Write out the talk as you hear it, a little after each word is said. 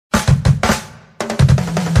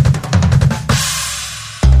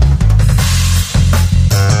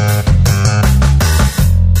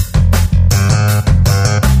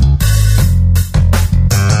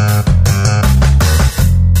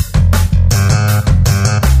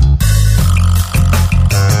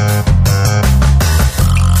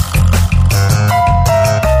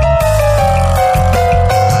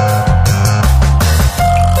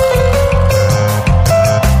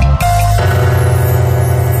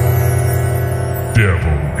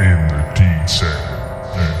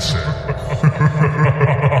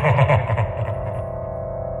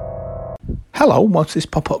Hello, what's this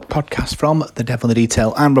pop-up podcast from The Devil in the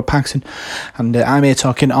Detail? I'm Rob Paxson, and I'm here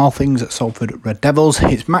talking all things at Salford Red Devils.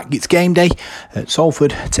 It's game day at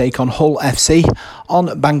Salford, take on Hull FC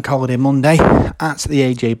on Bank Holiday Monday at the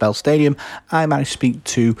AJ Bell Stadium. I managed to speak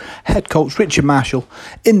to head coach Richard Marshall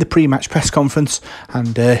in the pre-match press conference,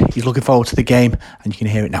 and he's looking forward to the game, and you can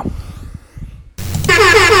hear it now.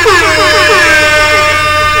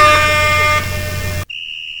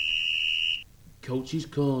 Coach's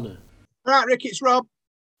Corner. Right, Rick, it's Rob.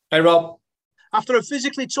 Hey, Rob. After a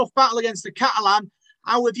physically tough battle against the Catalan,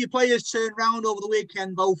 how have your players turned round over the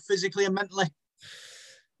weekend, both physically and mentally?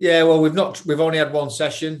 Yeah, well, we've only had one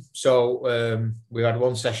session. So we've had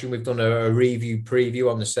one session. We've done a review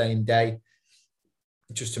preview on the same day,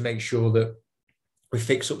 just to make sure that we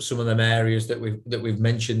fix up some of them areas that we've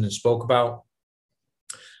mentioned and spoke about.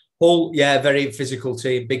 Hull, yeah, very physical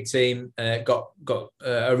team, big team. Got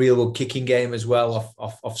a real good kicking game as well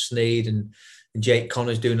off Sneed, and Jake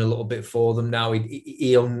Connor's doing a little bit for them now.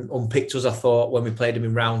 He unpicked us, I thought, when we played him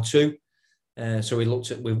in round 2. So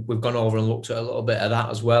we've gone over and looked at a little bit of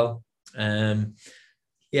that as well. And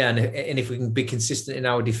if we can be consistent in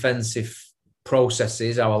our defensive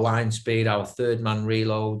processes, our line speed, our third man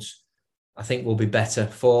reloads, I think we'll be better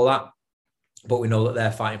for that. But we know that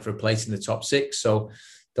they're fighting for a place in the top 6, so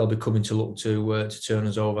they'll be coming to look to turn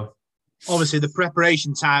us over. Obviously, the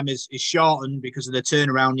preparation time is shortened because of the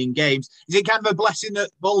turnaround in games. Is it kind of a blessing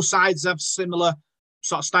that both sides have similar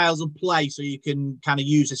sort of styles of play, so you can kind of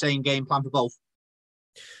use the same game plan for both?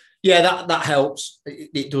 Yeah, that helps.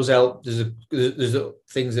 It does help. There's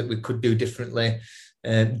things that we could do differently,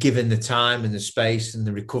 given the time and the space and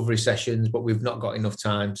the recovery sessions, but we've not got enough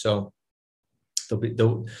time. So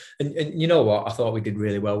and you know what? I thought we did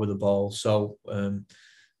really well with the ball. So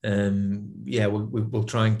we'll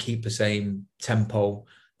try and keep the same tempo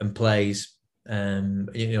and plays.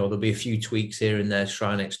 There'll be a few tweaks here and there to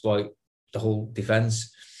try and exploit the whole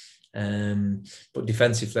defence. But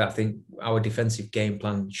defensively, I think our defensive game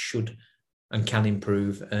plan should and can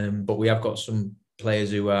improve. But we have got some players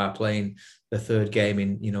who are playing the third game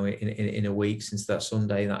in a week since that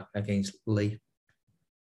Sunday that against Leigh.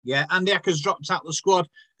 Yeah, Andy Acker's dropped out of the squad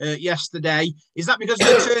yesterday. Is that because of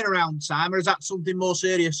the turnaround time, or is that something more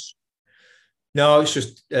serious? No, it's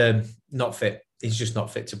just not fit. He's just not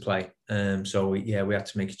fit to play. We had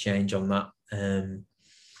to make a change on that.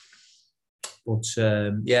 But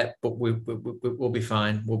we'll be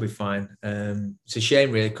fine. We'll be fine. It's a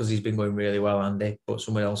shame, really, because he's been going really well, Andy, but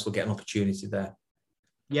someone else will get an opportunity there.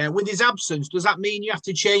 Yeah, with his absence, does that mean you have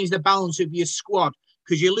to change the balance of your squad?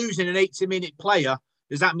 Because you're losing an 80-minute player.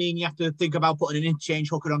 Does that mean you have to think about putting an interchange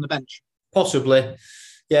hooker on the bench? Possibly.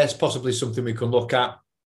 Yeah, it's possibly something we can look at.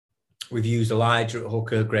 We've used Elijah at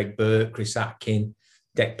hooker, Greg Burke, Chris Atkin,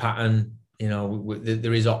 Deck Patton.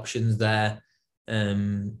 There is options there.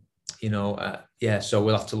 So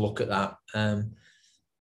we'll have to look at that. I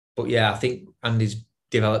think Andy's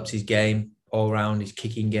developed his game all round, his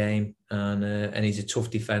kicking game, and he's a tough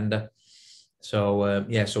defender. So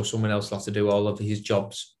someone else will have to do all of his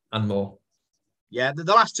jobs and more. Yeah, the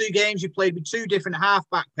last 2 games you played with 2 different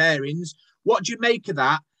half-back pairings. What do you make of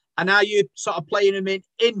that? And are you sort of playing them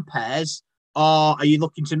in pairs, or are you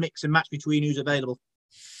looking to mix and match between who's available?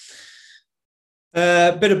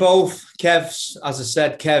 Bit of both. As I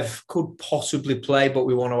said, Kev could possibly play, but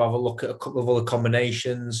we want to have a look at a couple of other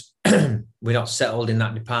combinations. We're not settled in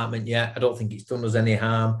that department yet. I don't think it's done us any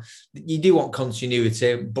harm. You do want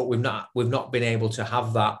continuity, but we've not been able to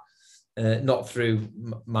have that. Not through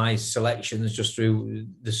my selections, just through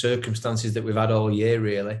the circumstances that we've had all year,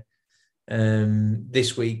 really.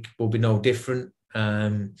 This week will be no different.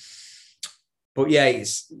 We're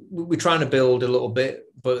trying to build a little bit,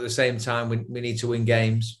 but at the same time, we need to win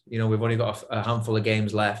games. We've only got a handful of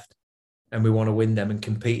games left, and we want to win them and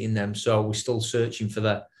compete in them. So we're still searching for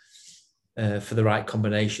the right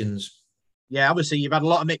combinations. Yeah, obviously you've had a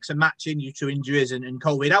lot of mix and matching due to injuries and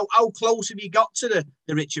COVID. How close have you got to the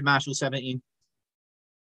Richard Marshall 17?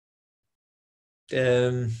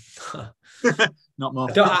 Not more.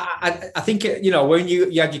 I think when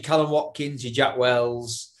you had your Callum Watkins, your Jack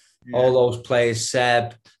Wells, all those players,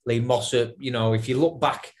 Seb, Lee Mossop. If you look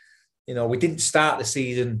back, we didn't start the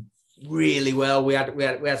season really well. We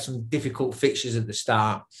had some difficult fixtures at the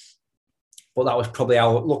start, but that was probably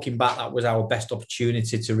looking back, that was our best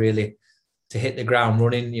opportunity to really to hit the ground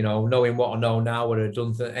running. Knowing what I know now, would I have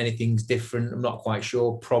done anything's different? I'm not quite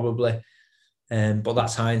sure, probably. But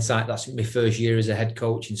that's hindsight. That's my first year as a head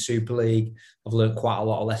coach in Super League. I've learned quite a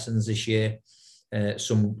lot of lessons this year.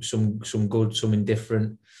 Some good, some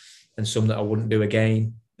indifferent, and some that I wouldn't do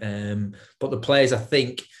again. But the players, I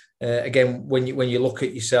think, again, when you look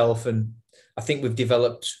at yourself and I think we've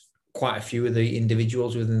developed quite a few of the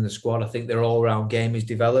individuals within the squad. I think their all-round game is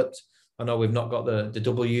developed. I know we've not got the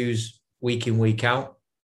W's week in, week out,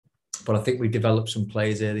 but I think we've developed some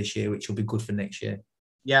players there this year, which will be good for next year.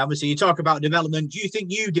 Yeah, obviously you talk about development. Do you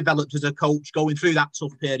think you developed as a coach going through that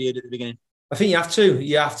tough period at the beginning? I think you have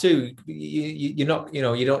to. You're not,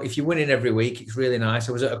 you don't. If you're winning every week, it's really nice.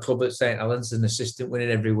 I was at a club at St. Helens as an assistant,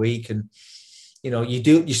 winning every week, and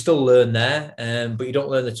you still learn there, but you don't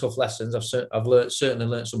learn the tough lessons. I've certainly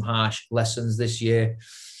learned some harsh lessons this year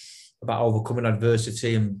about overcoming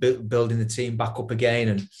adversity and building the team back up again.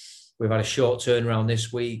 And we've had a short turnaround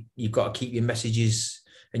this week. You've got to keep your messages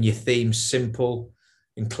and your themes simple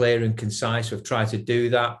and clear and concise. We've tried to do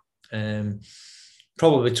that.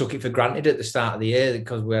 Probably took it for granted at the start of the year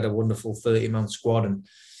because we had a wonderful 30-man squad and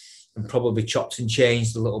probably chopped and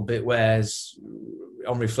changed a little bit, whereas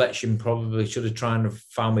on reflection, probably should have tried to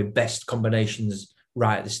find my best combinations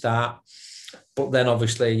right at the start. But then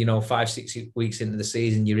obviously, 5-6 weeks into the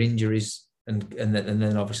season, your injuries and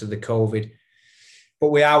then obviously the COVID. But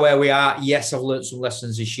we are where we are. Yes, I've learned some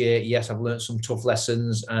lessons this year. Yes, I've learned some tough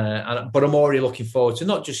lessons. But I'm already looking forward to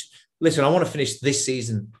not just, listen, I want to finish this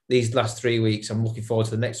season, these last 3 weeks. I'm looking forward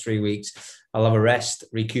to the next 3 weeks. I'll have a rest,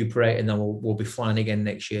 recuperate, and then we'll be flying again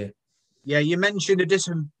next year. Yeah, you mentioned a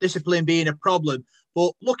discipline being a problem,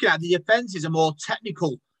 but looking at the offences are more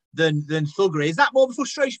technical than thuggery. Is that more of a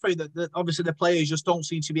frustration for you that obviously the players just don't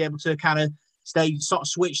seem to be able to kind of stay sort of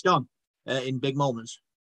switched on in big moments?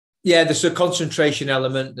 Yeah, there's a concentration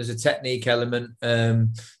element. There's a technique element.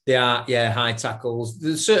 They are, high tackles.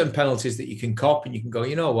 There's certain penalties that you can cop and you can go,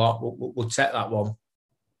 you know what, we'll take that one.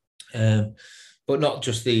 But not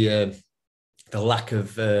just the lack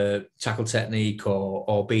of tackle technique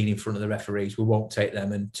or being in front of the referees. We won't take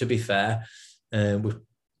them. And to be fair,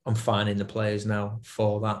 I'm fining the players now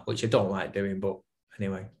for that, which I don't like doing. But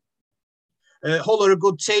anyway. Hull are a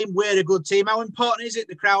good team. We're a good team. How important is it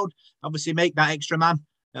the crowd obviously make that extra man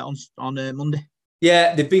on Monday?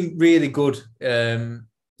 Yeah, they've been really good. And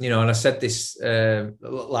I said this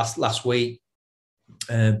last week.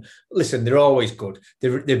 Listen, they're always good.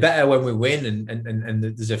 They're better when we win, and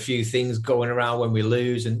there's a few things going around when we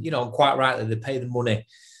lose. And quite rightly, they pay the money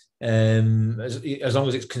as long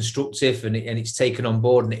as it's constructive and it's taken on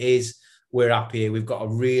board, and it is. We're happy. We've got a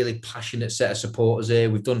really passionate set of supporters here.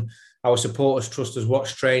 We've done our supporters trust us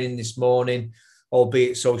watch training this morning,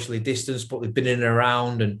 albeit socially distanced, but they've been in and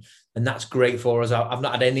around, and that's great for us. I've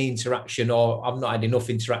not had any interaction, or I've not had enough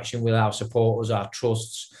interaction with our supporters, our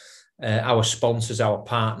trusts, our sponsors, our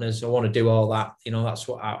partners. I want to do all that. That's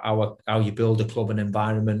what how you build a club and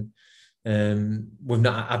environment.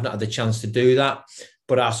 I've not had the chance to do that,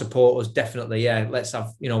 but our supporters definitely, let's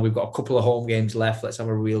have, we've got a couple of home games left. Let's have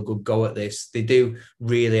a real good go at this. They do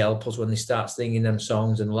really help us when they start singing them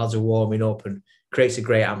songs and the lads are warming up, and creates a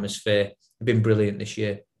great atmosphere. They've been brilliant this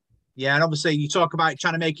year. Yeah, and obviously you talk about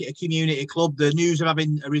trying to make it a community club. The news of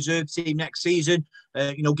having a reserve team next season,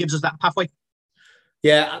 gives us that pathway.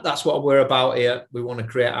 Yeah, that's what we're about here. We want to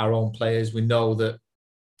create our own players. We know that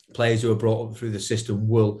players who are brought up through the system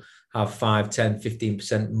will have 5, 10,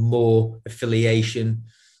 15% more affiliation.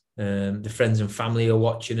 The friends and family are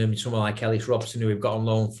watching them. Someone like Ellis Robson, who we've got on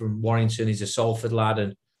loan from Warrington, he's a Salford lad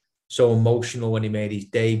and so emotional when he made his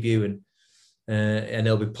debut, and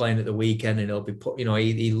he'll be playing at the weekend, and he'll be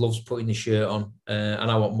he loves putting the shirt on, and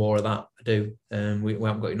I want more of that. I do. We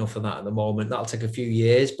haven't got enough of that at the moment. That'll take a few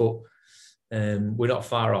years, but we're not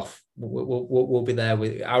far off. We'll be there.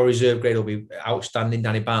 With our reserve grade will be outstanding.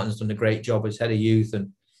 Danny Barton's done a great job as head of youth,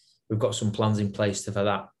 and we've got some plans in place for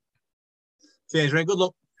that. Cheers, Ray. Good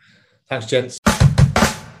luck. Thanks, gents.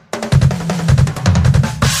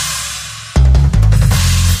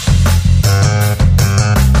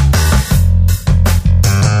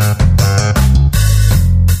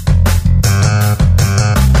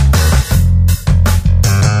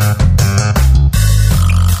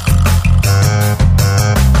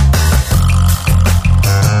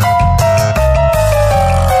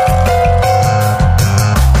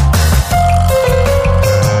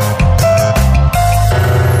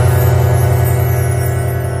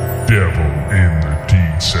 Devil in the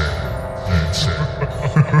detail.